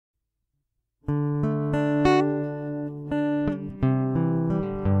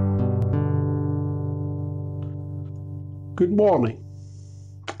Good morning.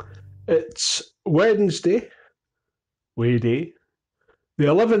 It's Wednesday, the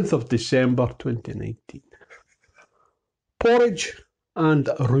 11th of December 2019. Porridge and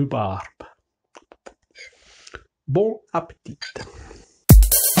rhubarb. Bon appetit.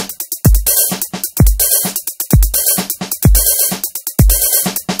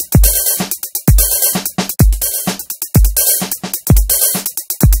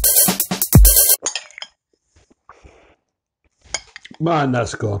 Man,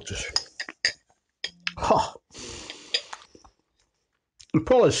 that's gorgeous. Huh. You're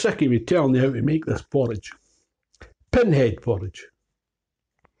probably sick of me telling you how to make this porridge. Pinhead porridge.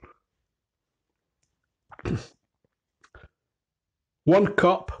 1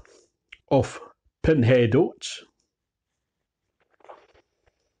 cup of pinhead oats.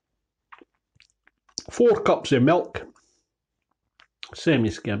 4 cups of milk,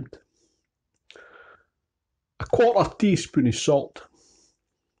 semi-skimmed. 1/4 teaspoon of salt.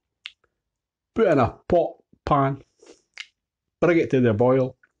 Put in a pan, bring it to the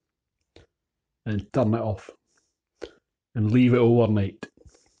boil, and turn it off. And leave it overnight.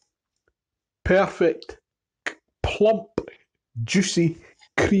 Perfect, plump, juicy,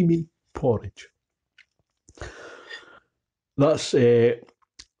 creamy porridge. That's a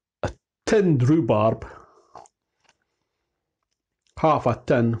tinned rhubarb, half a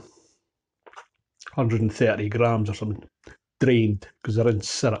tin, 130 grams or something, drained because they're in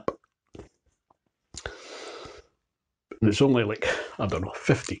syrup. And it's only like, I don't know,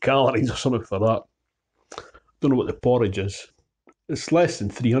 50 calories or something for that. Don't know what the porridge is. It's less than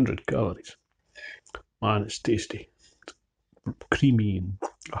 300 calories. Man, it's tasty. It's creamy and...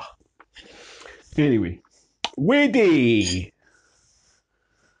 Anyway, weigh day.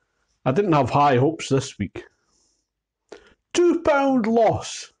 I didn't have high hopes this week. £2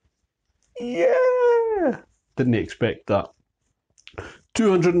 loss. Yeah! Didn't expect that.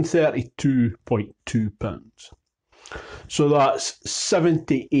 £232.2. So that's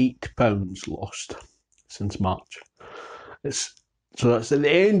 £78 lost since March. So that's at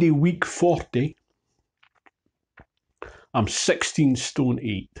the end of week 40. I'm 16 stone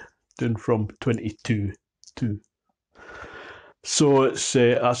 8, down from 22 2. So it's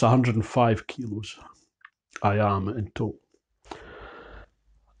that's 105 kilos I am in total.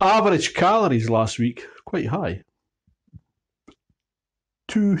 Average calories last week, quite high.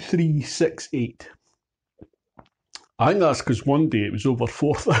 2368. I think that's because one day it was over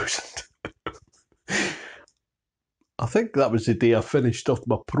 4,000. I think that was the day I finished off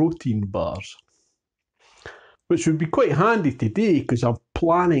my protein bars, which would be quite handy today because I'm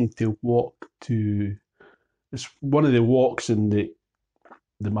planning to walk to, it's one of the walks in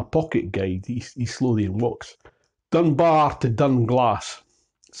my pocket guide, East Lothian walks, Dunbar to Dunglass.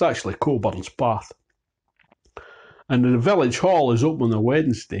 It's actually Coburn's Path. And the village hall is open on a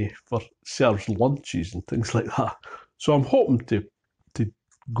Wednesday for serves lunches and things like that. So I'm hoping to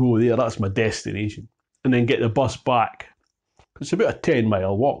go there, that's my destination, and then get the bus back. It's about a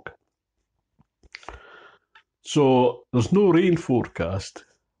 10-mile walk. So there's no rain forecast,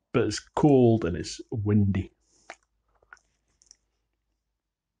 but it's cold and it's windy.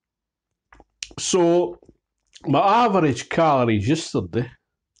 So my average calories yesterday,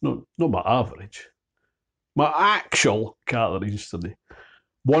 no, not my average, my actual calories yesterday,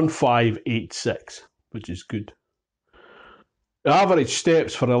 1586, which is good. The average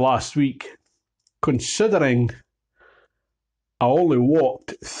steps for the last week, considering I only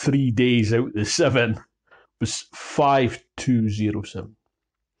walked 3 days out of the 7, was 5207.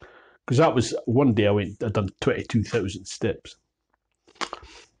 Because that was one day I'd done 22,000 steps.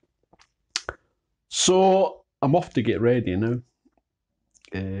 So I'm off to get ready now.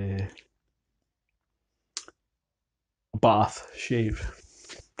 Bath, shave,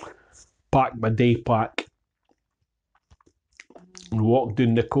 pack my day pack, and walk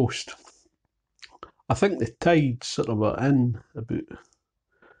down the coast. I think the tide's sort of in about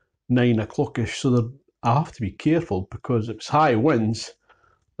 9 o'clock-ish, so I have to be careful because if it's high winds,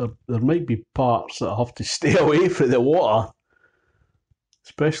 there might be parts that I have to stay away from the water,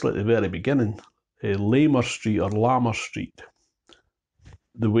 especially at the very beginning. Lamer Street or Lammer Street,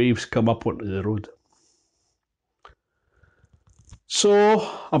 the waves come up onto the road. So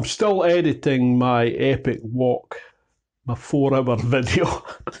I'm still editing my epic walk, my 4-hour video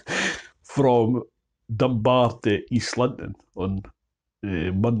from Dunbar to East London on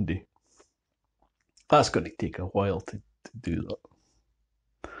Monday. That's going to take a while to do that.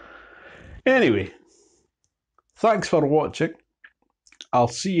 Anyway, thanks for watching. I'll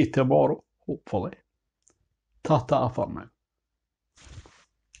see you tomorrow, hopefully. Ta-ta for now.